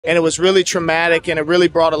and it was really traumatic, and it really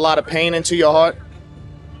brought a lot of pain into your heart,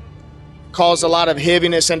 caused a lot of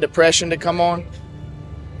heaviness and depression to come on.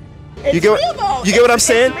 You get what I'm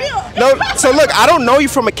saying? No, so look, I don't know you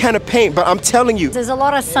from a can of paint, but I'm telling you. There's a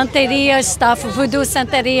lot of Santeria stuff, voodoo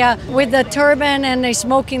Santeria, with the turban and they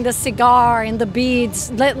smoking the cigar and the beads.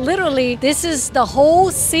 Literally, this is the whole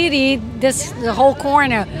city, the whole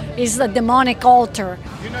corner is a demonic altar.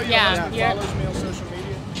 You know your husband follows me on social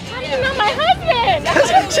media? How do you know my husband?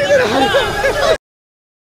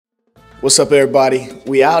 What's up, everybody?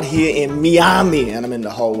 We out here in Miami, and I'm in the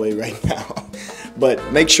hallway right now.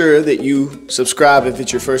 But make sure that you subscribe if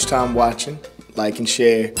it's your first time watching, like and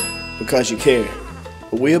share because you care.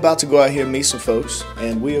 But we're about to go out here and meet some folks,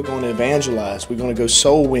 and we are going to evangelize. We're going to go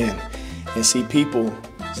soul win and see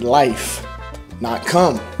people's life not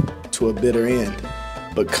come to a bitter end,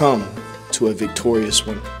 but come to a victorious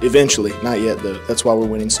one. Eventually, not yet though. That's why we're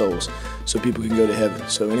winning souls, so people can go to heaven.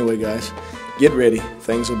 So anyway, guys, get ready.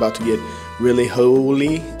 Things are about to get really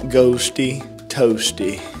holy, ghosty,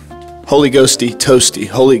 toasty. Holy ghosty, toasty,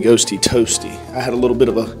 holy ghosty, toasty. I had a little bit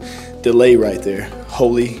of a delay right there.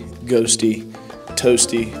 Holy ghosty,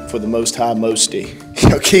 toasty for the most high mosty.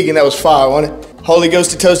 Yo, Keegan, that was fire, wasn't it? Holy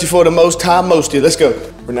ghosty, toasty for the most high mosty. Let's go.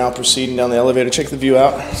 We're now proceeding down the elevator. Check the view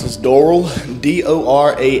out. This is Doral,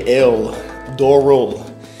 D-O-R-A-L,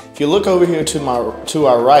 Doral. If you look over here to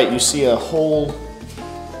our right, you see a whole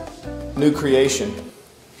new creation.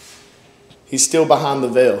 He's still behind the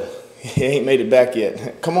veil. He ain't made it back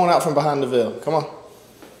yet. Come on out from behind the veil. Come on.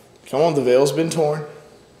 Come on, the veil's been torn.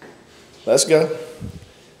 Let's go.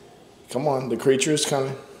 Come on, the creature is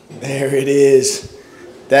coming. There it is.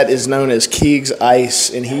 That is known as Keeg's Ice,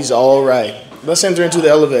 and he's all right. Let's enter into the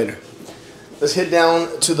elevator. Let's head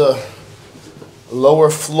down to the lower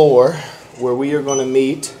floor where we are going to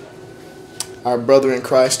meet our brother in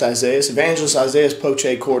Christ, Isaiah. Evangelist Isaiah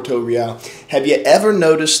Poche Corto Real. Have you ever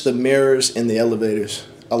noticed the mirrors in the elevators?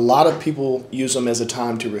 A lot of people use them as a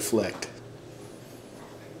time to reflect.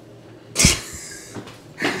 Tell me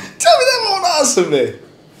that won't awesome me.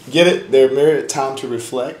 Get it? They're a mirror, time to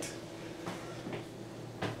reflect.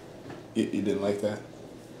 You didn't like that?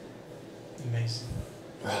 Amazing.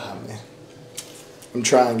 Ah, man. I'm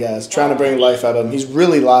trying, guys. Trying to bring life out of him. He's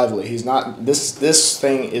really lively. He's not. This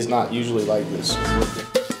thing is not usually like this.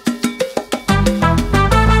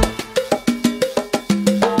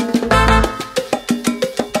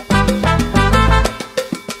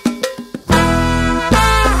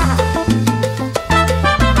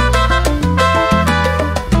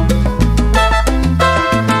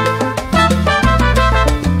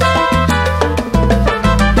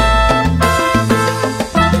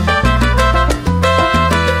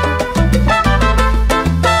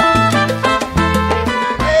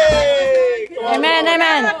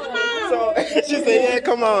 She said, yeah,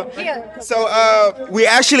 come on. So we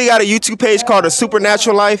actually got a YouTube page called A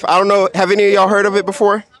Supernatural Life. I don't know, have any of y'all heard of it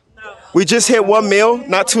before? We just hit 1 mil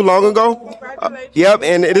not too long ago. Yep,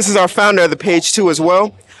 and this is our founder of the page too as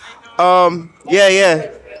well.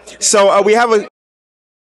 Yeah. So we have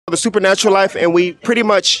the Supernatural Life, and we pretty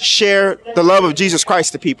much share the love of Jesus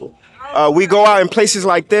Christ to people. We go out in places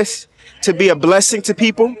like this to be a blessing to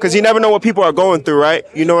people, because you never know what people are going through, right?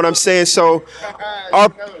 You know what I'm saying? So,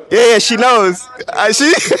 yeah, she knows.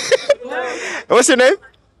 What's her name?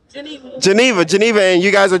 Geneva, and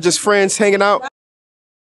you guys are just friends hanging out?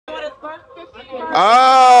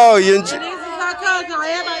 Oh,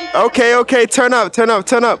 okay, turn up.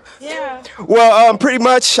 Yeah. Well, pretty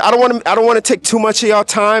much, I don't want to take too much of y'all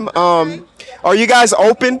time. Are you guys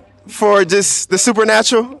open for just the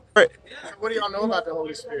supernatural? What do y'all know about the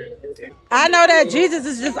Holy Spirit? I know that Jesus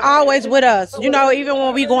is just always with us. You know, even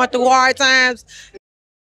when we going through hard times,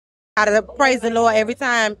 gotta praise the Lord every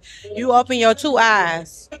time you open your 2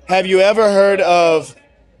 eyes. Have you ever heard of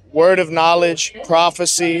word of knowledge,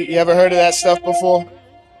 prophecy? You ever heard of that stuff before?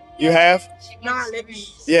 You have?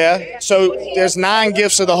 Yeah. So there's 9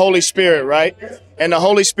 gifts of the Holy Spirit, right? And the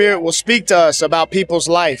Holy Spirit will speak to us about people's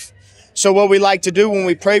life. So what we like to do when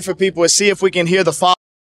we pray for people is see if we can hear the Father.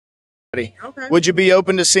 Okay. Would you be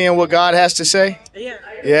open to seeing what God has to say? Yeah.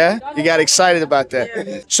 Yeah? You got excited about that.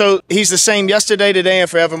 Yeah. So he's the same yesterday, today, and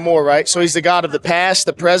forevermore, right? So he's the God of the past,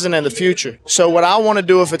 the present, and the future. So what I want to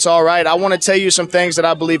do, if it's all right, I want to tell you some things that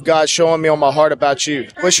I believe God's showing me on my heart about you.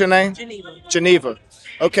 What's your name? Geneva.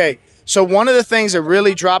 Okay. So one of the things that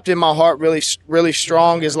really dropped in my heart really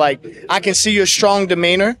strong is like, I can see your strong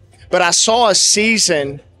demeanor, but I saw a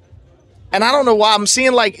season, and I don't know why, I'm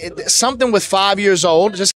seeing like something with 5 years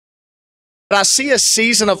old, just but I see a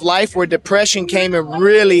season of life where depression came and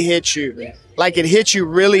really hit you. Like it hit you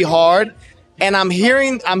really hard. And I'm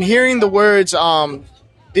hearing the words,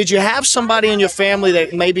 Did you have somebody in your family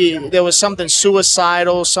that maybe there was something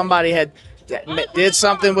suicidal, somebody had did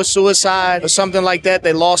something with suicide or something like that,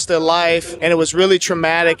 they lost their life, and it was really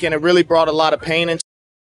traumatic and it really brought a lot of pain and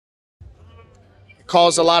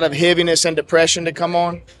caused a lot of heaviness and depression to come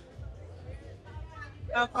on?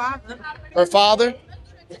 Her father. Her father?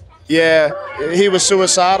 Yeah, he was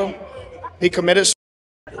suicidal. He committed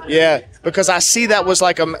suicide. Yeah, because I see that was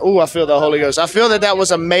like I feel the Holy Ghost. I feel that that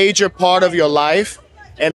was a major part of your life,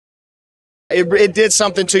 and it did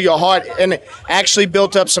something to your heart, and it actually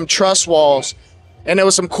built up some trust walls, and there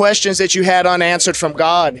was some questions that you had unanswered from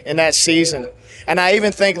God in that season. And I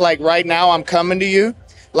even think like right now I'm coming to you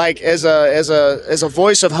like as a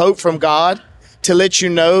voice of hope from God to let you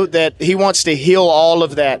know that he wants to heal all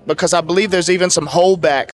of that, because I believe there's even some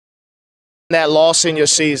holdback in that loss in your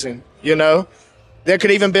season, you know? There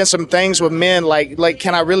could even been some things with men like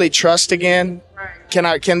can I really trust again?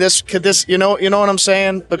 Could this you know what I'm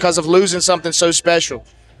saying? Because of losing something so special.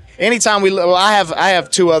 Anytime I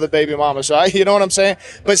have 2 other baby mamas, so you know what I'm saying?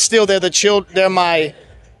 But still they're my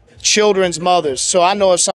children's mothers. So I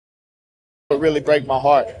know if something would really break my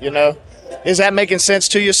heart, you know? Is that making sense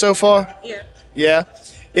to you so far? Yeah. Yeah.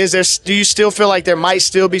 Do you still feel like there might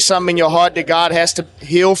still be something in your heart that God has to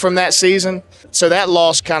heal from that season? So that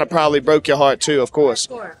loss kind of probably broke your heart too, of course.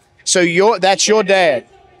 Sure. So that's your dad.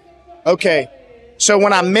 Okay. So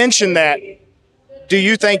when I mention that, do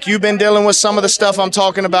you think you've been dealing with some of the stuff I'm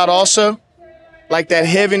talking about also? Like that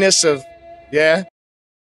heaviness of, yeah?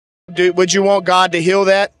 Would you want God to heal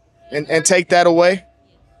that and take that away?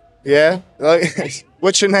 Yeah?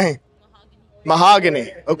 What's your name?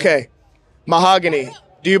 Mahogany. Okay. Mahogany.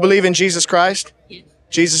 Do you believe in Jesus Christ? Yes.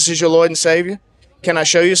 Jesus is your Lord and Savior? Can I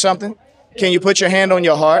show you something? Can you put your hand on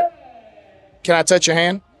your heart? Can I touch your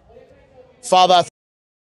hand? Father,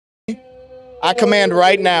 I command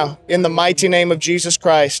right now, in the mighty name of Jesus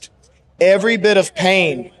Christ, every bit of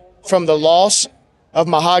pain from the loss of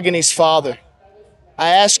Mahogany's father. I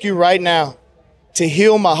ask you right now to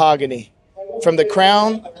heal Mahogany from the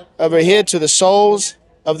crown of her head to the soles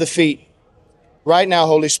of the feet. Right now,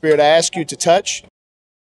 Holy Spirit, I ask you to touch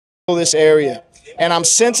this area. And I'm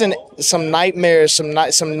sensing some nightmares,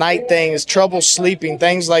 some night things, trouble sleeping,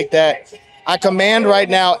 things like that. I command right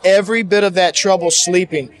now every bit of that trouble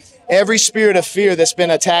sleeping, every spirit of fear that's been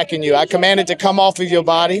attacking you, I command it to come off of your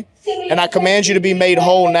body, and I command you to be made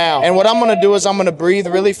whole now. And what I'm going to do is I'm going to breathe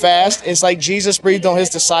really fast. It's like Jesus breathed on his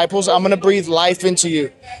disciples. I'm going to breathe life into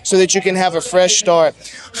you so that you can have a fresh start.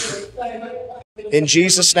 In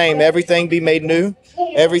Jesus' name, everything be made new.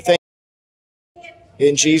 Everything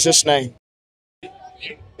in Jesus' name.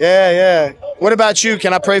 Yeah. What about you?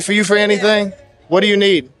 Can I pray for you for anything? What do you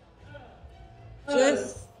need?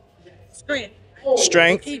 Just strength.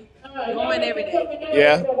 Strength? Keep going every day.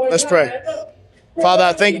 Yeah, let's pray. Father,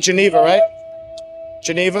 I thank you, Geneva, right?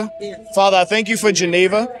 Geneva? Yes. Father, I thank you for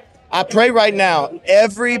Geneva. I pray right now,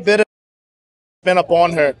 every bit of been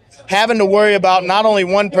upon her, having to worry about not only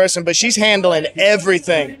one person, but she's handling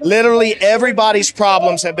everything. Literally everybody's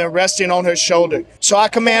problems have been resting on her shoulder. So I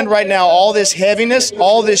command right now all this heaviness,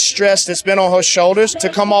 all this stress that's been on her shoulders to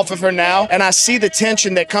come off of her now. And I see the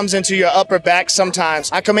tension that comes into your upper back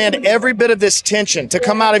sometimes. I command every bit of this tension to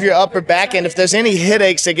come out of your upper back. And if there's any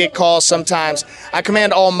headaches that get caused sometimes, I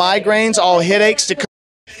command all migraines, all headaches to come,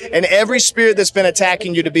 and every spirit that's been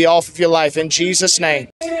attacking you to be off of your life. In Jesus' name,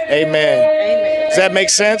 amen. Does that make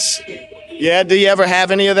sense? Yeah, do you ever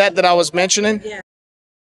have any of that I was mentioning? Yeah.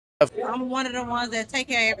 I'm one of the ones that take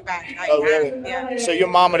care of everybody. Like, Oh, really? Yeah. So you're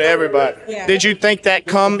mama to everybody. Yeah. Did you think that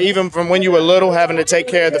come even from when you were little, having to take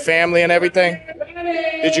care of the family and everything?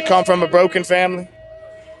 Did you come from a broken family?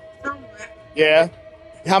 Yeah.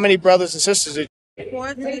 How many brothers and sisters did you?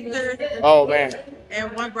 4 sisters. Oh, man.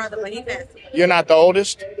 And 1 brother, but he passed away. You're not the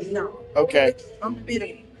oldest? No. Okay. I'm the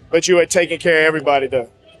middle. But you were taking care of everybody, though?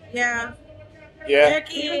 Yeah. Yeah. Their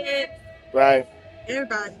kids. Right.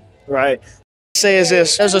 Everybody. Right. Say is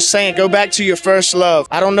this. There's a saying, go back to your first love.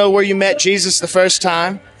 I don't know where you met Jesus the first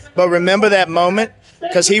time, but remember that moment,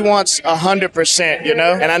 because he wants 100%, you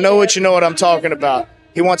know? And I know what I'm talking about.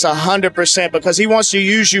 He wants 100% because he wants to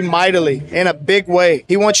use you mightily in a big way.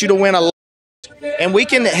 He wants you to win a lot. And we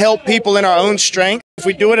can help people in our own strength. If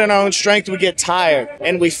we do it in our own strength, we get tired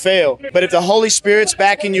and we fail. But if the Holy Spirit's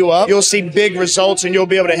backing you up, you'll see big results and you'll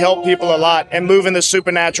be able to help people a lot and move in the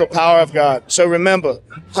supernatural power of God. So remember,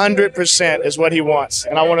 100% is what he wants.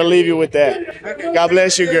 And I want to leave you with that. God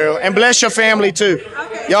bless you, girl. And bless your family, too.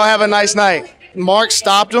 Y'all have a nice night. Mark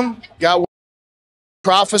stopped him. Got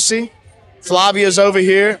prophecy. Flavia's over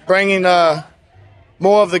here bringing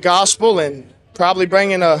more of the gospel and probably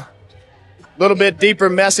bringing little bit deeper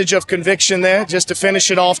message of conviction there, just to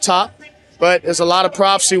finish it off top. But there's a lot of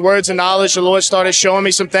prophecy, words of knowledge. The Lord started showing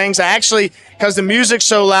me some things. I actually, because the music's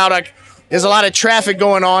so loud, there's a lot of traffic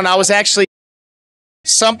going on. I was actually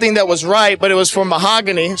something that was right, but it was for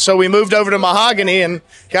Mahogany. So we moved over to Mahogany and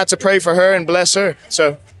got to pray for her and bless her.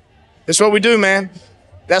 So that's what we do, man.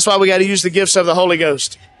 That's why we got to use the gifts of the Holy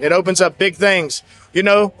Ghost. It opens up big things. You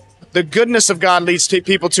know, the goodness of God leads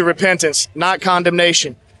people to repentance, not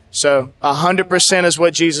condemnation. So 100% is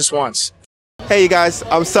what Jesus wants. Hey, you guys,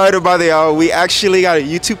 I'm sorry to bother y'all. We actually got a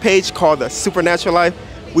YouTube page called The Supernatural Life.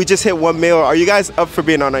 We just hit 1 mil. Are you guys up for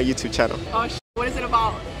being on our YouTube channel? Oh, what is it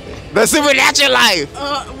about? The Supernatural Life.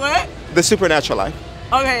 What? The Supernatural Life.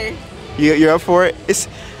 Okay. You're up for it?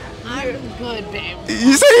 I'm good, babe.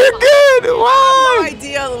 You say you're good. Why? I have no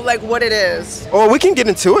idea like what it is. Well, we can get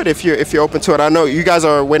into it if you're open to it. I know you guys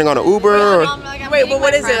are waiting on an Uber. Wait, but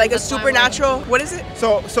what is it? Like a supernatural? What is it?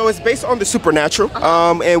 So it's based on the supernatural.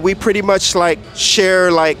 And we pretty much like share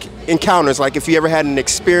like encounters. Like if you ever had an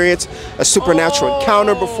experience, a supernatural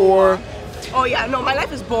encounter before. Oh yeah, no, my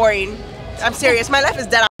life is boring. I'm serious. My life is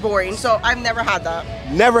dead boring. So I've never had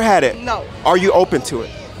that. Never had it? No. Are you open to it?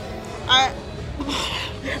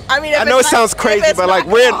 I mean, I know it sounds crazy, but like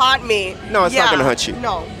we're haunt me. No, it's not gonna hunt you.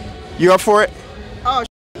 No. You up for it? Oh,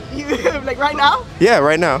 you like right now? Yeah,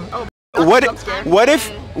 right now. Oh, what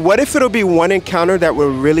if it'll be one encounter that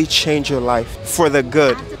will really change your life for the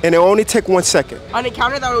good, and it'll only take 1 second? An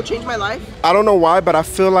encounter that will change my life? I don't know why, but I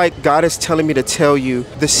feel like God is telling me to tell you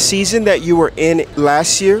the season that you were in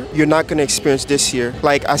last year, you're not going to experience this year.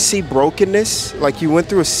 Like I see brokenness, like you went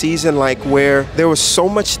through a season like where there was so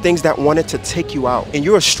much things that wanted to take you out, and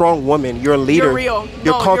you're a strong woman, you're a leader. You're real.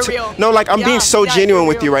 You're real. No, like I'm being so genuine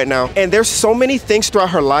with real. you right now. And there's so many things throughout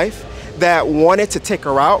her life that wanted to take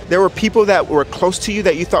her out. There were people that were close to you,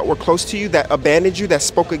 that you thought were close to you, that abandoned you, that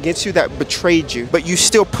spoke against you, that betrayed you, but you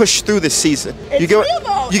still pushed through this season. You get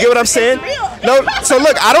what I'm saying? No, so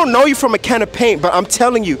look, I don't know you from a can of paint, but I'm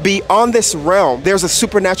telling you, beyond this realm, there's a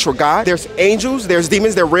supernatural God. There's angels, there's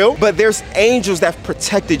demons, they're real, but there's angels that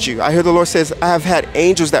protected you. I hear the Lord says, I have had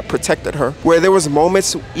angels that protected her, where there was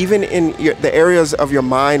moments, even in the areas of your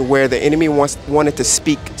mind where the enemy wanted to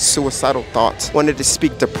speak suicidal thoughts, wanted to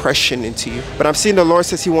speak depression into you. But I'm seeing the Lord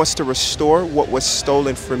says he wants to restore what was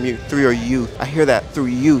stolen from you through your youth. I hear that, through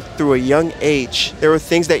youth, through a young age. There are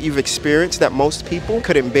things that you've experienced that most people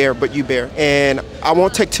couldn't bear, but you bear. And I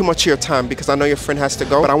won't take too much of your time because I know your friend has to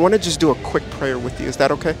go, but I want to just do a quick prayer with you. Is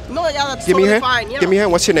that okay? No, yeah, that's Give me totally your hand. fine. Yeah. Give me your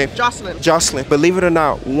hand. What's your name? Jocelyn. Jocelyn. Believe it or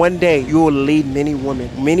not, one day you will lead many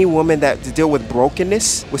women that deal with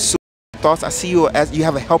brokenness, with suicidal thoughts. I see you as you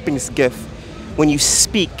have a helping gift. When you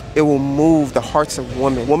speak, it will move the hearts of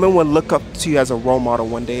women. Women will look up to you as a role model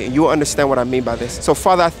one day, and you will understand what I mean by this. So,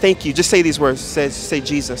 Father, I thank you. Just say these words. Say,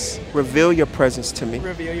 Jesus, reveal your presence to me.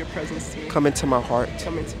 Reveal your presence to me. Come into my heart.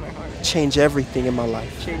 Come into my heart. Change everything in my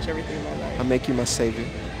life. Change everything in my life. I make you my Savior.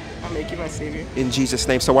 I make you my Savior. In Jesus'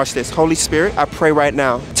 name. So watch this. Holy Spirit, I pray right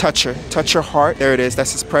now. Touch her. Touch her heart. There it is.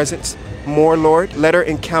 That's his presence. More, Lord. Let her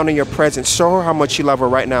encounter your presence. Show her how much you love her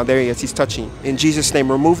right now. There he is. He's touching you. In Jesus'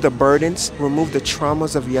 name, remove the burdens. Remove the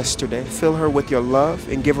traumas of yesterday. Fill her with your love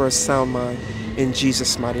and give her a sound mind. In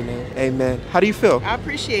Jesus' mighty name. Amen. How do you feel? I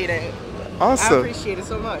appreciate it. Awesome. I appreciate it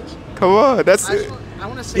so much. Come on. That's it. I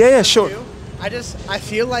want to say Yeah, sure. too. I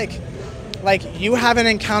feel like you haven't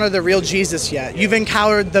encountered the real Jesus yet. You've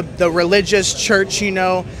encountered the religious church, you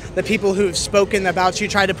know, the people who've spoken about you,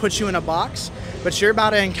 tried to put you in a box. But you're about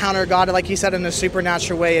to encounter God, like he said, in a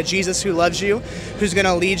supernatural way, a Jesus who loves you, who's going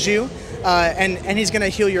to lead you, and he's going to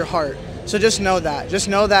heal your heart. So just know that. Just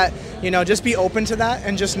know that, you know, just be open to that,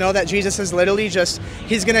 and just know that Jesus is literally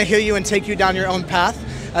he's going to heal you and take you down your own path.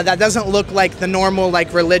 That doesn't look like the normal,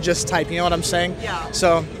 like, religious type, you know what I'm saying? Yeah.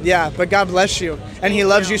 So, yeah, but God bless you. And he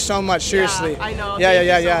loves you so much, seriously. Yeah, I know.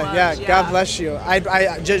 Yeah. God bless you.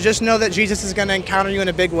 I just know that Jesus is going to encounter you in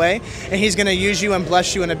a big way, and he's going to use you and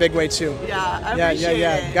bless you in a big way, too. Yeah, I appreciate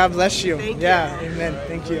it. God bless you. Thank you. Amen.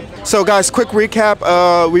 Thank you. So guys, quick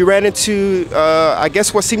recap. We ran into, I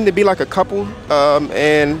guess what seemed to be like a couple,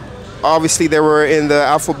 and obviously they were in the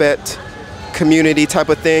alphabet community type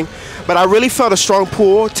of thing. But I really felt a strong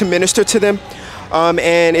pull to minister to them.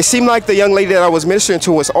 And it seemed like the young lady that I was ministering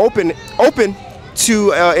to was open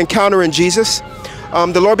to encountering Jesus.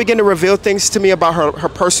 The Lord began to reveal things to me about her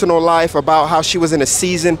personal life, about how she was in a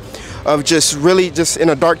season of just in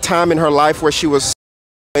a dark time in her life where she was,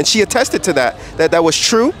 and she attested to that was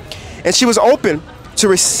true. And she was open to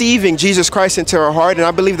receiving Jesus Christ into her heart. And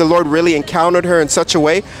I believe the Lord really encountered her in such a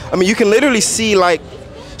way. I mean, you can literally see, like,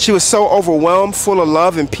 she was so overwhelmed, full of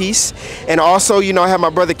love and peace. And also, you know, I had my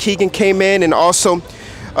brother Keegan came in, and also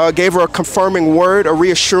gave her a confirming word, a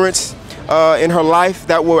reassurance in her life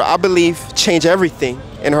that will, I believe, change everything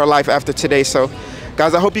in her life after today. So,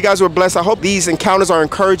 guys, I hope you guys were blessed. I hope these encounters are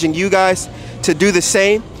encouraging you guys to do the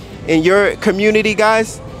same in your community,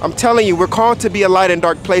 guys. I'm telling you, we're called to be a light in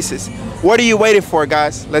dark places. What are you waiting for,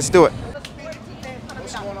 guys? Let's do it.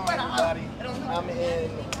 What's going on, everybody? I'm in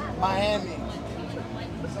Miami.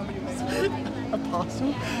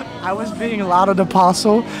 Apostle? I was being loud at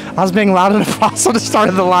Apostle. I was being loud at Apostle to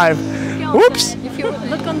start the live. Whoops. If you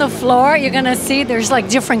look on the floor, you're gonna see there's like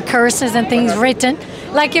different curses and things written.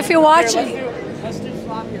 Like if you watch. Let's do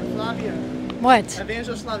Flavia. Flavia. What?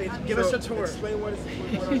 Evangelist Flavia, give us a tour.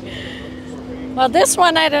 Well, this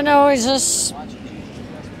one I don't know is just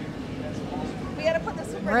We gotta put the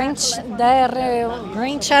super Grinch.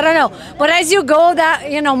 I don't know. But as you go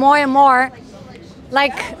that more and more,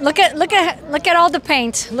 like look at all the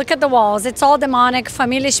paint. Look at the walls. It's all demonic,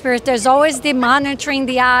 familiar spirit. There's always the monitoring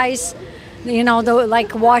the eyes. The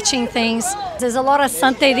like watching things. There's a lot of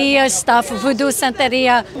Santeria stuff, voodoo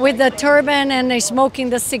Santeria, with the turban and they smoking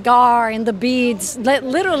the cigar and the beads.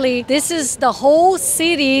 Literally, this is the whole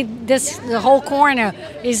city, the whole corner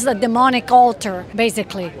is a demonic altar,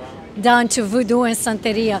 basically, done to voodoo and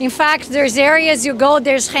Santeria. In fact, there's areas you go,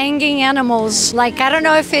 there's hanging animals. Like, I don't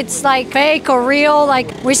know if it's like fake or real,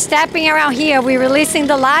 like we're stepping around here, we're releasing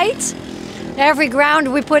the light. Every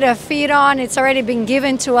ground we put our feet on, it's already been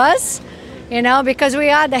given to us. Because we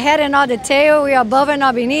are the head and not the tail, we are above and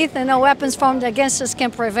not beneath, and no weapons formed against us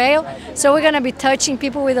can prevail. So we're going to be touching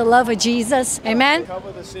people with the love of Jesus. Amen?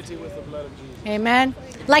 Cover the city with the blood of Jesus. Amen.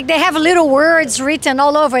 Like they have little words written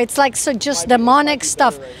all over. It's like just demonic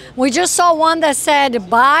stuff. We just saw one that said,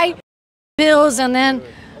 buy pills, and then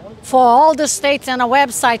for all the states and a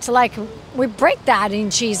website, like we break that in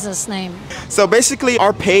Jesus' name. So basically,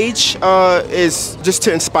 our page is just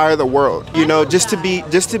to inspire the world, just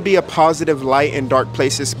to be a positive light in dark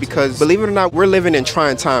places. Because believe it or not, we're living in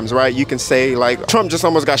trying times, right? You can say like Trump just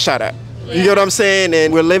almost got shot at. You know what I'm saying?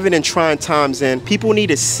 And we're living in trying times, and people need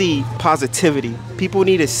to see positivity. People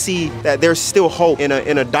need to see that there's still hope in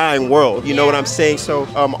a dying world. You know what I'm saying? So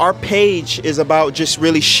our page is about just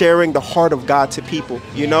really sharing the heart of God to people,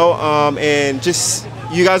 and just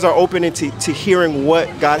you guys are open to hearing what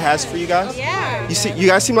God has for you guys. Yeah. You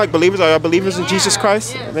guys seem like believers. Are y'all believers in Jesus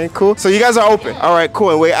Christ? Yeah. Man, cool. So you guys are open. All right,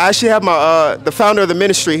 cool. And I actually have my the founder of the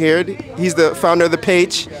ministry here. He's the founder of the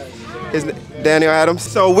page. Is Daniel Adams.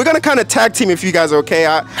 So we're gonna kind of tag team if you guys are okay.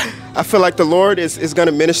 I feel like the Lord is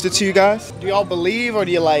gonna minister to you guys. Do y'all believe, or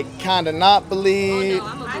do you like kind of not believe? Oh,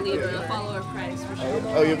 no, I'm a believer, a follower of Christ for sure.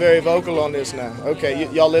 Oh, you're very vocal on this now.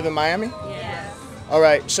 Okay, y'all live in Miami? Yes. All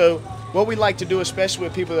right, so what we like to do, especially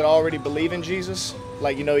with people that already believe in Jesus,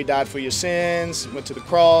 like he died for your sins, went to the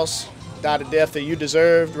cross, died a death that you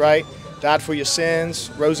deserved, right? Died for your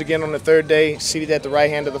sins, rose again on the third day, seated at the right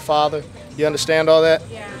hand of the Father. You understand all that?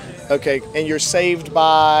 Yeah. Okay, and you're saved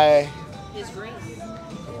by? His grace.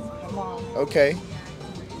 Okay.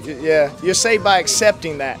 Yeah, you're saved by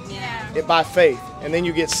accepting that. Yeah. By faith, and then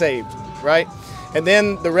you get saved, right? And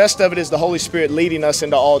then the rest of it is the Holy Spirit leading us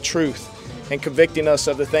into all truth and convicting us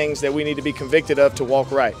of the things that we need to be convicted of to walk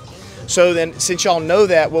right. So then, since y'all know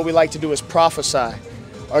that, what we like to do is prophesy,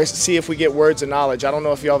 or see if we get words of knowledge. I don't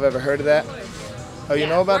know if y'all have ever heard of that. Oh, you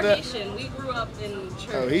know about that? Haitian. We grew up in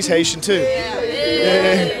church. Oh, he's Haitian too.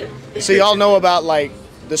 Yeah. So y'all know about like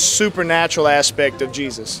the supernatural aspect of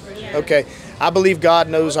Jesus. Okay, I believe God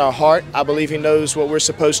knows our heart. I believe he knows what we're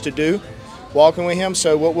supposed to do, walking with him.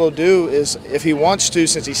 So what we'll do is, if he wants to,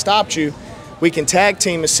 since he stopped you, we can tag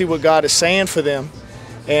team and see what God is saying for them.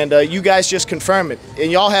 And you guys just confirm it. And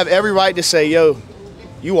y'all have every right to say, yo,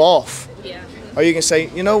 you off. Yeah. Or you can say,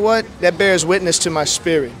 you know what, that bears witness to my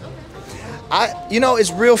spirit.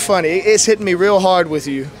 It's real funny. It's hitting me real hard with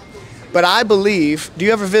you. But I believe, do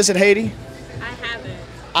you ever visit Haiti? I haven't.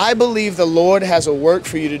 I believe the Lord has a work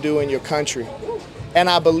for you to do in your country. And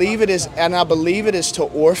I believe it is to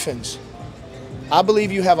orphans. I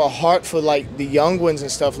believe you have a heart for like the young ones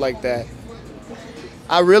and stuff like that.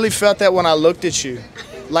 I really felt that when I looked at you.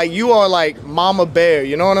 Like you are like Mama Bear,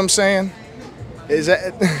 you know what I'm saying? Does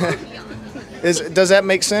that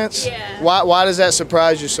make sense? Yeah. Why does that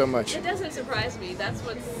surprise you so much? It doesn't surprise me. That's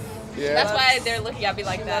what's. Yeah. That's why they're looking at me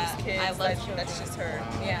like that. I love children. That's just her.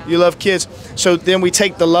 Yeah. You love kids. So then we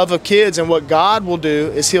take the love of kids, and what God will do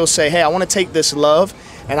is he'll say, hey, I want to take this love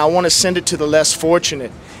and I want to send it to the less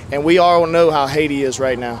fortunate. And we all know how Haiti is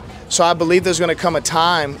right now. So I believe there's going to come a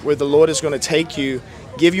time where the Lord is going to take you,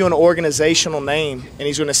 give you an organizational name, and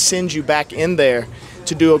he's going to send you back in there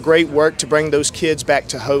to do a great work to bring those kids back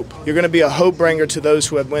to hope. You're going to be a hope bringer to those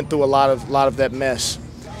who have went through a lot of that mess.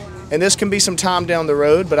 And this can be some time down the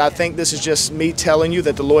road, but I think this is just me telling you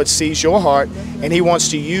that the Lord sees your heart and he wants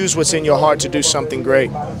to use what's in your heart to do something great,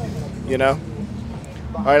 you know?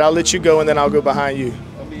 All right, I'll let you go and then I'll go behind you.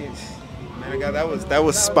 Man, God, that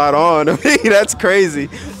was spot on. I mean, that's crazy.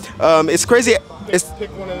 It's crazy.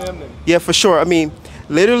 Pick one of them then. Yeah, for sure. I mean,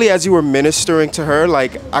 literally as you were ministering to her,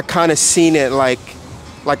 like I kind of seen it like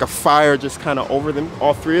a fire just kind of over them,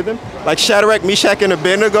 all three of them, like Shadrach, Meshach, and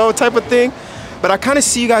Abednego type of thing. But I kind of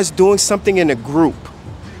see you guys doing something in a group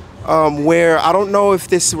where I don't know if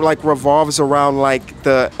this like revolves around like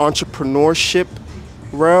the entrepreneurship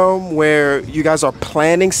realm where you guys are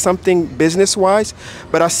planning something business-wise,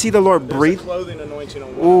 but I see the Lord breathe. Clothing anointing on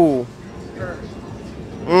Ooh.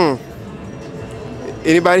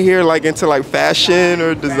 Anybody here like into like fashion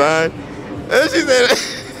or design? She said,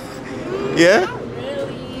 yeah?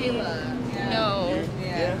 No.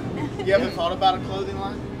 Yeah. You haven't thought about a clothing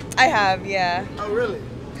line? I have, yeah. Oh, really?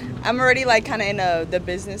 I'm already like kind of in the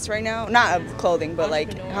business right now. Not of clothing, but like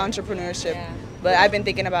entrepreneurship. Yeah. But I've been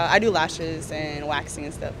thinking about, I do lashes and waxing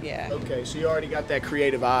and stuff, yeah. Okay, so you already got that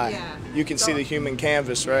creative eye. Yeah. You can see the human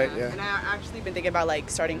canvas, right? Yeah. And I actually been thinking about like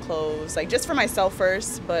starting clothes, like just for myself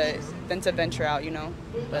first, but then to venture out, you know.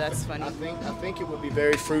 But that's funny. I think it would be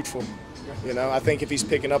very fruitful. You know, I think if he's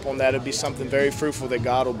picking up on that, it'd be something very fruitful that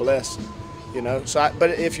God will bless. You know, so but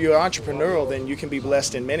if you're entrepreneurial, then you can be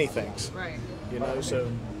blessed in many things. Right. You know,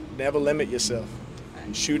 so never limit yourself.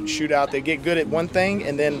 Shoot out there, get good at one thing,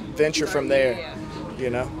 and then venture from there. You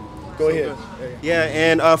know, go ahead. Yeah,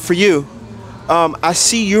 and for you, I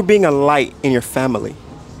see you being a light in your family.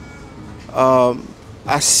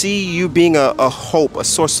 I see you being a hope, a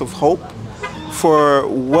source of hope for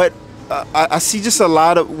what I see. Just a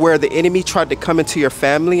lot of where the enemy tried to come into your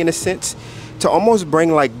family in a sense to almost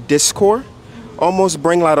bring like discord, almost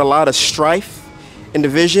bring like a lot of strife and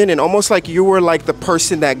division, and almost like you were like the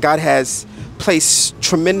person that God has placed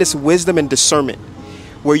tremendous wisdom and discernment,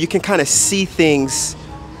 where you can kind of see things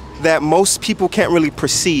that most people can't really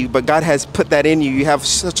perceive, but God has put that in you. You have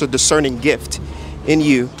such a discerning gift in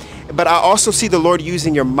you. But I also see the Lord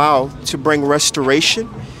using your mouth to bring restoration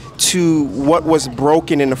to what was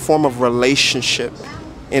broken in the form of relationship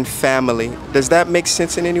and family. Does that make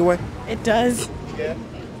sense in any way? It does. Yeah.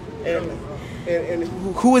 And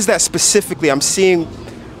who is that specifically? I'm seeing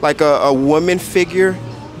like a woman figure.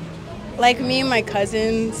 Like me and my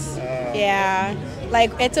cousins. Yeah.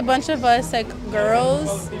 Like it's a bunch of us, like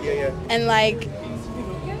girls. Yeah. And like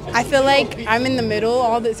I feel like I'm in the middle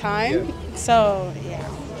all the time. Yeah. So yeah.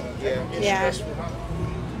 Yeah.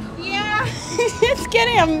 It's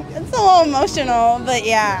a little emotional, but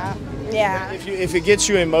yeah. If it gets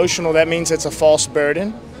you emotional, that means it's a false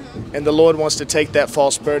burden. And the Lord wants to take that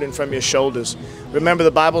false burden from your shoulders. Remember,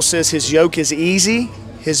 the Bible says his yoke is easy,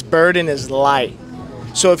 his burden is light.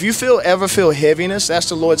 So if you ever feel heaviness, that's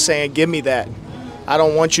the Lord saying, give me that. I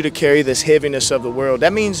don't want you to carry this heaviness of the world.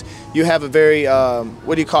 That means you have a very, a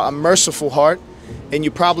merciful heart. And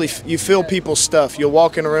you feel people's stuff. You'll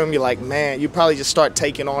walk in a room, you're like, man, you probably just start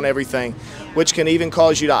taking on everything, which can even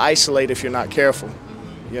cause you to isolate if you're not careful,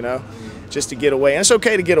 you know, just to get away. And it's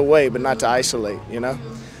okay to get away, but not to isolate, you know.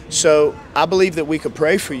 So I believe that we could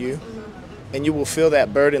pray for you, and you will feel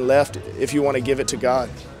that burden left if you want to give it to God.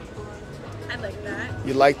 I like that.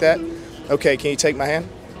 You like that? Okay, can you take my hand?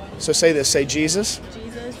 So say this, say, Jesus,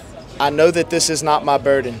 Jesus, I know that this is not my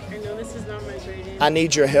burden. I know this is not my burden. I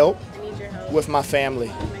need your help I need your help with my family.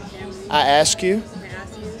 with my family. I ask you I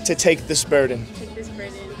ask you to take this burden to take this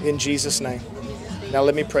burden in Jesus' name. in Jesus' name. Now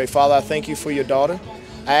let me pray. Father, I thank you for your daughter.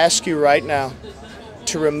 I ask you right now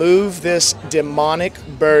to remove this demonic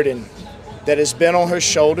burden that has been on her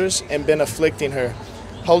shoulders and been afflicting her.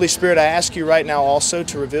 Holy Spirit, I ask you right now also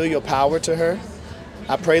to reveal your power to her.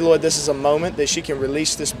 I pray, Lord, this is a moment that she can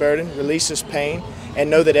release this burden, release this pain, and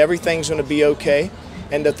know that everything's going to be okay.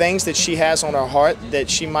 And the things that she has on her heart that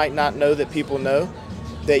she might not know that people know,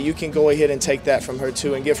 that you can go ahead and take that from her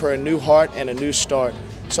too and give her a new heart and a new start.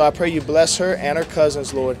 So I pray you bless her and her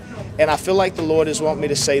cousins, Lord. And I feel like the Lord is wanting me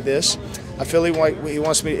to say this. I feel he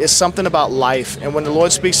wants me, it's something about life. And when the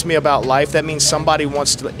Lord speaks to me about life, that means somebody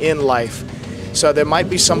wants to end life. So there might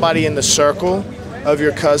be somebody in the circle of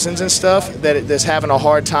your cousins and stuff that's having a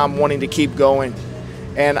hard time wanting to keep going.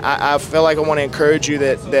 And I feel like I want to encourage you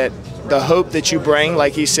that the hope that you bring,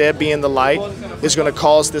 like he said, being the light, is going to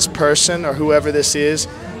cause this person or whoever this is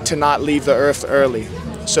to not leave the earth early.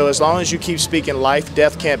 So as long as you keep speaking life,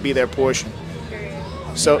 death can't be their portion.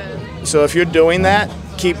 So if you're doing that,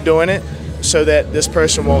 keep doing it so that this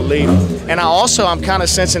person won't leave. And I'm kind of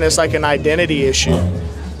sensing it's like an identity issue.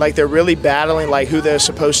 Like they're really battling like who they're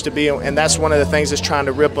supposed to be, and that's one of the things that's trying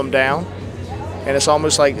to rip them down. and it's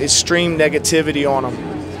almost like it's streamed negativity on them.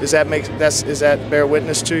 Does that bear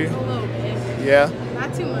witness to you? A little bit. Yeah.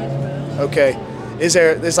 Not too much, but. Okay.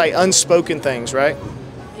 There's like unspoken things, right?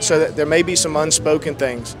 So that there may be some unspoken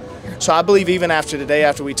things. So I believe even after today,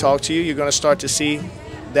 after we talk to you, you're going to start to see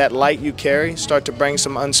that light you carry start to bring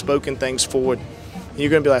some unspoken things forward. And you're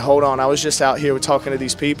going to be like, hold on, I was just out here talking to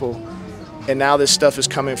these people, and now this stuff is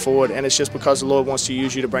coming forward, and it's just because the Lord wants to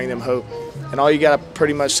use you to bring them hope. And all you got to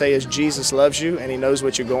pretty much say is Jesus loves you, and he knows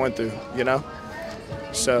what you're going through, you know?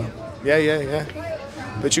 So, yeah.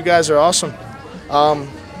 But you guys are awesome.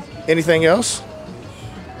 Anything else?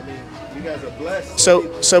 You guys are blessed.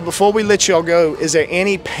 So before we let y'all go, is there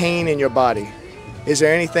any pain in your body? Is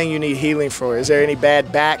there anything you need healing for? Is there any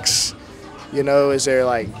bad backs? You know, is there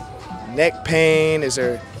like neck pain? Is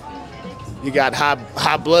there, you got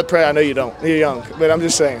high blood pressure? I know you don't. You're young, but I'm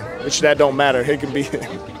just saying, which that don't matter. It can be.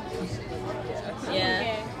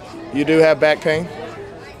 Yeah. You do have back pain?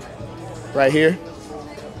 Right here?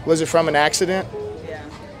 Was it from an accident? Yeah.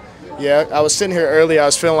 Yeah, I was sitting here earlier. I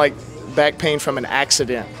was feeling like back pain from an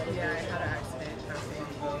accident. Yeah, I had an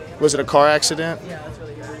accident. Was it a car accident? Yeah, that's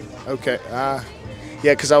really bad. Okay.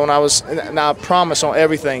 Yeah, because now I promise on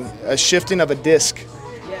everything, a shifting of a disc.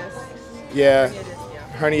 Yes. Yeah,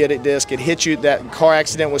 herniated disc. It hit you. That car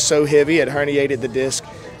accident was so heavy, it herniated the disc.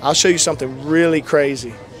 I'll show you something really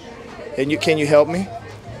crazy. And can you help me?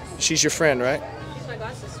 She's your friend, right? She's my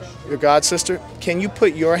god sister. Your god sister. Can you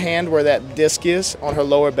put your hand where that disc is on her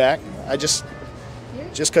lower back? Just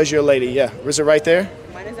because you're a lady. Yeah. Was it right there?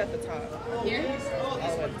 Mine is at the top. Here? All the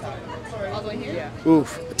way at the top. All the way here? Yeah.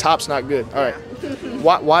 Oof, the top's not good. All right.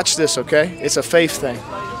 Watch this, okay? It's a faith thing.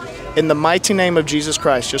 In the mighty name of Jesus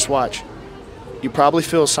Christ, just watch. You probably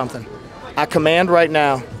feel something. I command right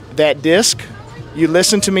now that disc, you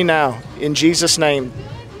listen to me now, in Jesus' name.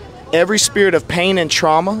 Every spirit of pain and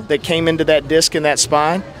trauma that came into that disc in that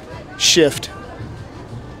spine, shift.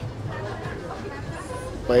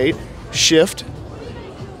 Wait, shift.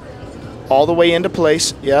 All the way into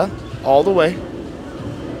place, yeah, all the way.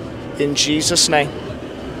 In Jesus' name.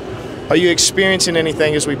 Are you experiencing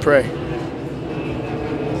anything as we pray?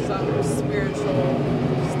 Some spiritual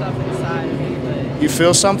stuff inside of me, but You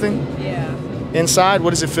feel something yeah. inside? What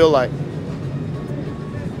does it feel like? I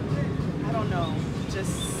don't know.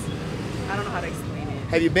 I don't know how to explain it.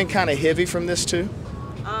 Have you been kind of heavy from this too?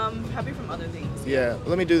 Happy from other things. Yeah.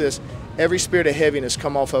 Let me do this. Every spirit of heaviness,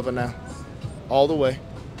 come off of her now. All the way.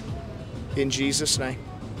 In Jesus' name.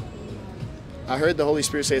 I heard the Holy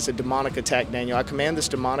Spirit say it's a demonic attack, Daniel. I command this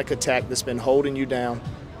demonic attack that's been holding you down.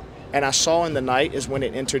 And I saw in the night is when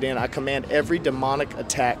it entered in. I command every demonic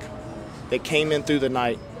attack that came in through the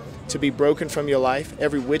night to be broken from your life.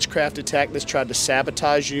 Every witchcraft attack that's tried to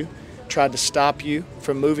sabotage you, tried to stop you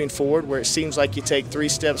from moving forward, where it seems like you take 3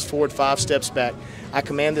 steps forward, 5 steps back. I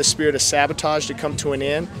command this spirit of sabotage to come to an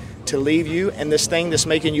end, to leave you, and this thing that's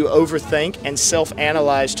making you overthink and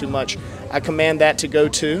self-analyze too much, I command that to go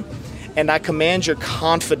too. And I command your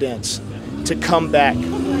confidence to come back.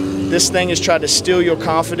 This thing has tried to steal your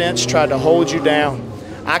confidence, tried to hold you down.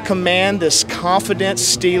 I command this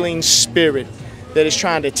confidence-stealing spirit that is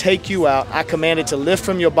trying to take you out. I command it to lift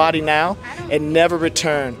from your body now and never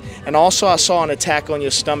return. And also I saw an attack on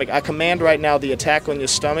your stomach. I command right now the attack on your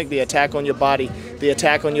stomach, the attack on your body, the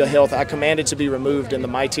attack on your health. I command it to be removed in the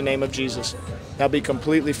mighty name of Jesus. Now be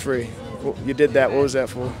completely free. You did that. What was that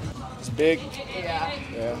for? It's big.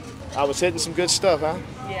 Yeah. I was hitting some good stuff, huh?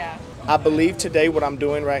 Yeah. I believe today what I'm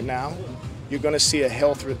doing right now, you're going to see a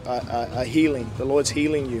healing. The Lord's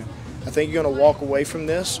healing you. I think you're going to walk away from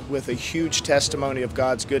this with a huge testimony of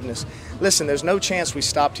God's goodness. Listen, there's no chance we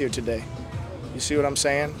stopped here today. You see what I'm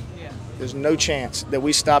saying? Yeah. There's no chance that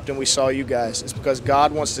we stopped and we saw you guys. It's because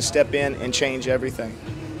God wants to step in and change everything.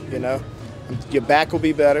 You know? Your back will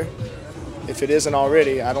be better. If it isn't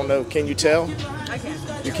already, I don't know. Can you tell? I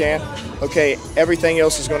can. You can? Okay, everything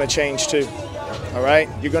else is going to change too. All right?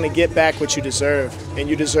 You're going to get back what you deserve. And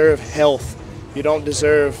you deserve health. You don't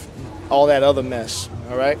deserve all that other mess.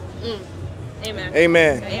 All right? Amen.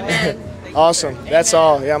 Amen. Amen. Awesome. That's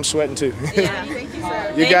all. Yeah, I'm sweating too. Yeah. Thank you,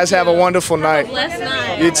 sir. You guys have a wonderful night. Blessed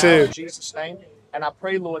night. You too. In Jesus' name. And I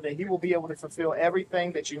pray, Lord, that he will be able to fulfill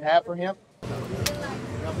everything that you have for him.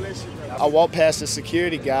 I walked past the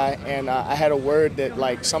security guy, and I had a word that,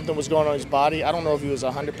 like, something was going on in his body. I don't know if he was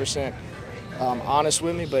 100% honest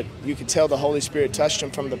with me, but you could tell the Holy Spirit touched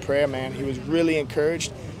him from the prayer, man. He was really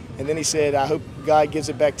encouraged. And then he said, I hope God gives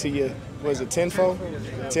it back to you. Was it tenfold?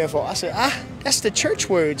 Tenfold. I said, that's the church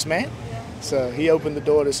words, man. So he opened the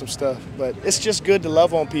door to some stuff. But it's just good to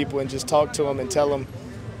love on people and just talk to them and tell them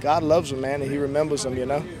God loves them, man, and he remembers them, you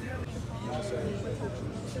know?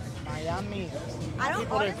 Miami.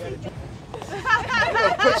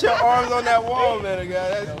 Put your arms on that wall, man,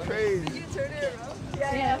 guy. That's crazy. Did you turn it around?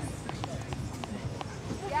 Yes.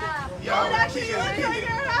 Yeah.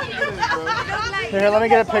 Here, let me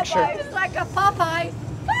get a picture. It's like a Popeye.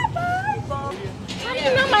 How do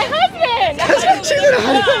you know my husband?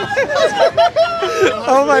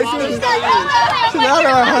 Oh my goodness. She's not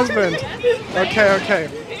our husband.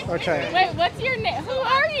 Okay. Wait, what's your name? Who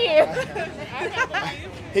are you?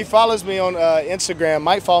 He follows me on Instagram.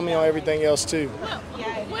 Might follow me on everything else too.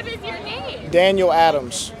 What is your name? Daniel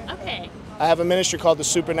Adams. Okay. I have a ministry called the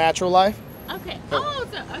Supernatural Life. Okay. Oh,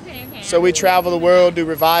 okay. So we travel the world, do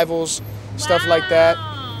revivals, stuff like that.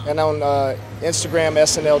 Wow. And on Instagram,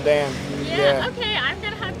 SNL Dan. Yeah. Okay, I'm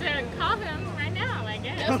gonna have to call him right now, I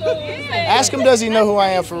guess. Ask him, does he know who I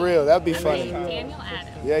am for real? That'd be funny. Daniel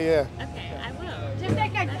Adams. Yeah. Okay, I will. Just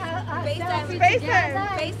like a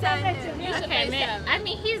FaceTime. Okay, man. I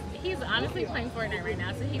mean, he's honestly playing Fortnite right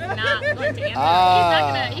now, so he's not going to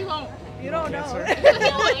answer. He won't. You don't know. He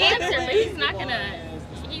won't answer, but he's not gonna.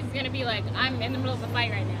 He's gonna be like, I'm in the middle of a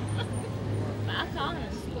fight right now. But I'll call him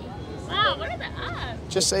and see. Wow, what are the odds?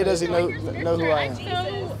 Just say, does he know who I am? I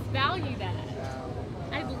so value that.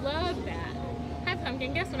 I love that. Hi,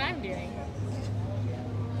 Pumpkin. Guess what I'm doing?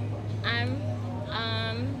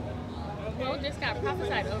 Well, just got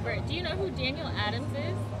prophesied over. Do you know who Daniel Adams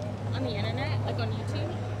is on the internet, like on YouTube?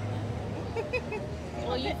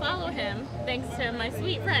 Well, you follow him thanks to my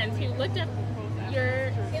sweet friends who looked up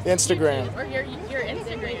your Instagram. YouTube, or your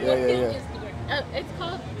Instagram. Yeah.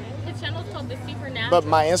 His channel's called The Supernatural. But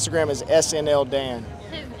my Instagram is SNL Dan.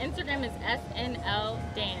 His Instagram is SNL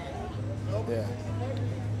Dan. Yeah.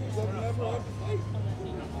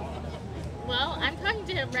 Well, I'm talking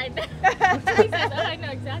to him right now. He says, oh, I know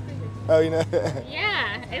exactly. Oh, you know?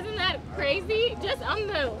 Yeah, isn't that crazy? Just on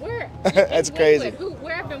the That's crazy.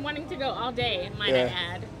 Where I've been wanting to go all day, might I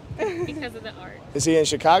add, because of the art. Is he in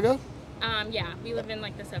Chicago? Yeah, we live in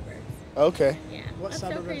like the suburbs. Okay. Yeah. What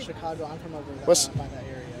suburb in Chicago? I'm from over What's- by that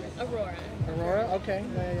area. Aurora. Aurora? Okay.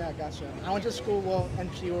 Yeah, gotcha. I went to school, in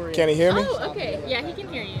Peoria. Can he hear me? Oh, okay. Yeah, he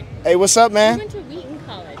can hear you. Hey, what's up, He man? went to Wheaton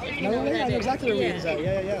College. If you No, know where I that know is. exactly where Wheaton's at.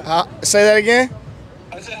 Yeah. Say that again?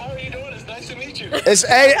 I said, how are you doing? It's nice to meet you.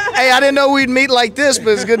 Hey, I didn't know we'd meet like this, but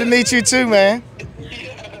it's good to meet you too, man.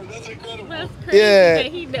 Yeah, that's incredible. That's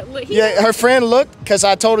crazy. Yeah. But Yeah, her friend looked, because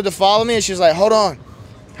I told her to follow me, and she was like, hold on.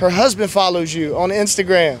 Her husband follows you on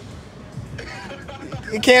Instagram.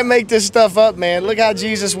 You can't make this stuff up, man. Look how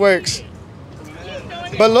Jesus works.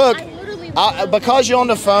 But look, because you're on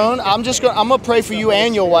the phone, I'm gonna pray for you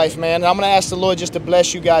and your wife, man. And I'm gonna ask the Lord just to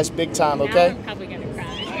bless you guys big time, okay? I'm probably gonna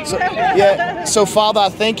cry. So Father, I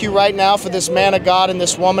thank you right now for this man of God and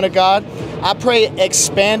this woman of God. I pray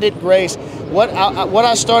expanded grace. What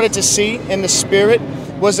I started to see in the spirit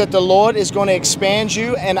was that the Lord is going to expand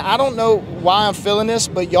you, and I don't know why I'm feeling this,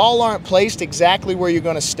 but y'all aren't placed exactly where you're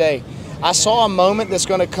going to stay. I saw a moment that's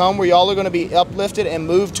going to come where y'all are going to be uplifted and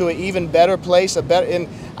moved to an even better place, and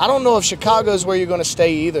I don't know if Chicago is where you're going to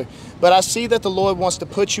stay either, but I see that the Lord wants to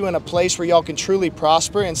put you in a place where y'all can truly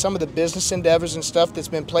prosper, and some of the business endeavors and stuff that's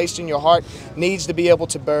been placed in your heart needs to be able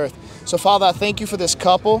to birth. So Father, I thank you for this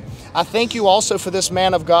couple. I thank you also for this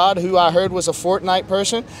man of God who I heard was a Fortnite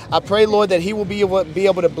person. I pray, Lord, that he will be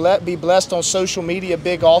able to be blessed on social media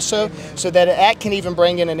big also, so that that can even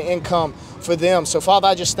bring in an income for them. So Father,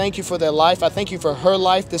 I just thank you for their life. I thank you for her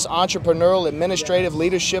life, this entrepreneurial, administrative,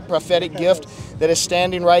 leadership, prophetic gift that is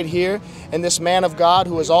standing right here. And this man of God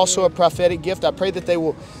who is also a prophetic gift, I pray that they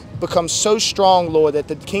will become so strong, Lord, that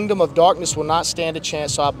the kingdom of darkness will not stand a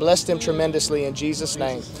chance. So I bless them tremendously in Jesus'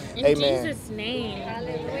 name. Amen. In Jesus' name.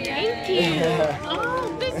 Thank you.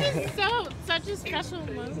 Oh, this is such a special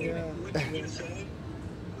moment.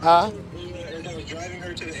 Huh? As I was driving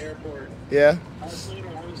her to the airport, Yeah. I was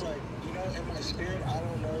like, in my spirit, I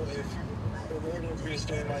don't know if the Lord wants me to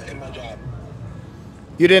stay in my job.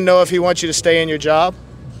 You didn't know if he wants you to stay in your job?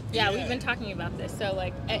 Yeah, we've been talking about this. So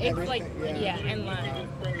like, it's like, yeah, in line.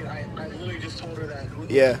 I literally just told her that.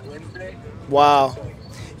 Yeah. Wednesday. Wow.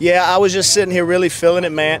 Yeah, I was just sitting here really feeling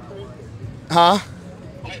it, man. Huh?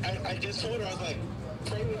 I just told her, I was like,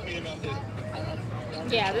 pray with me about this.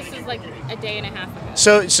 Yeah, this is like a day and a half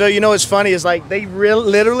ago. So you know what's funny is like they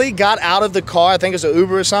literally got out of the car, I think it was an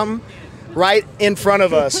Uber or something, right in front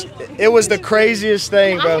of us. It was the craziest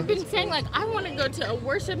thing, I bro. have been saying like I want to go to a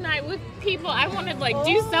worship night with people. I want to like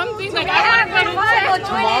do something. Like I want to go to church.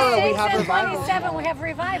 Tomorrow we have and revival. 27 we have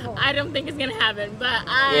revival. I don't think it's gonna happen, but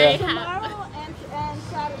I have.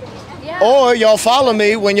 Yeah. Or y'all follow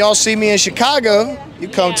me when y'all see me in Chicago, you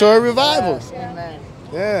come to a revival. Amen.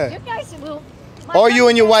 Yeah. You guys will. Or you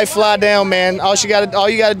and your wife fly down, man. All you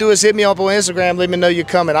gotta do is hit me up on Instagram. Let me know you're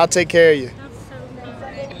coming. I'll take care of you.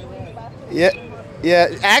 Yeah.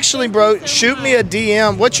 Actually, bro, shoot me a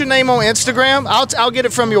DM. What's your name on Instagram? I'll get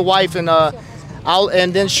it from your wife, and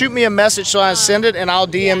and then shoot me a message so I send it, and I'll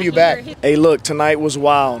DM you back. Hey, look, tonight was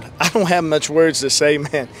wild. I don't have much words to say,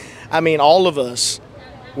 man. I mean, all of us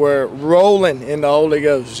were rolling in the Holy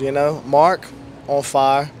Ghost. You know, Mark on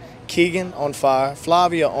fire, Keegan on fire,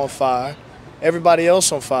 Flavia on fire, everybody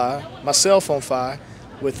else on fire, myself on fire,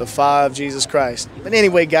 with the fire of Jesus Christ. But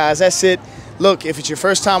anyway, guys, that's it. Look, if it's your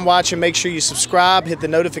first time watching, make sure you subscribe, hit the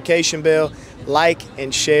notification bell, like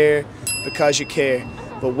and share because you care.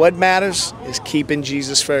 But what matters is keeping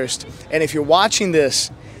Jesus first. And if you're watching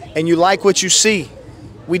this and you like what you see,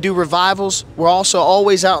 we do revivals. We're also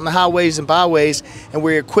always out in the highways and byways, and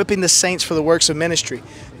we're equipping the saints for the works of ministry.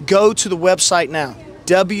 Go to the website now,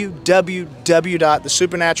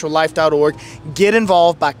 www.thesupernaturallife.org. Get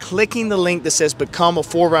involved by clicking the link that says Become a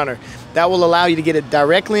Forerunner. That will allow you to get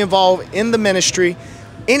directly involved in the ministry.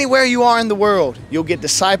 Anywhere you are in the world, you'll get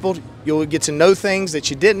discipled. You'll get to know things that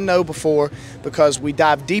you didn't know before because we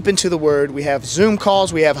dive deep into the Word. We have Zoom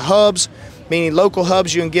calls. We have hubs, meaning local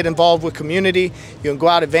hubs. You can get involved with community. You can go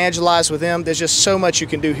out evangelize with them. There's just so much you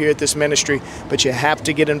can do here at this ministry, but you have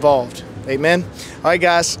to get involved. Amen. All right,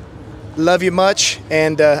 guys. Love you much,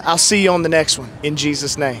 and I'll see you on the next one. In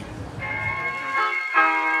Jesus' name.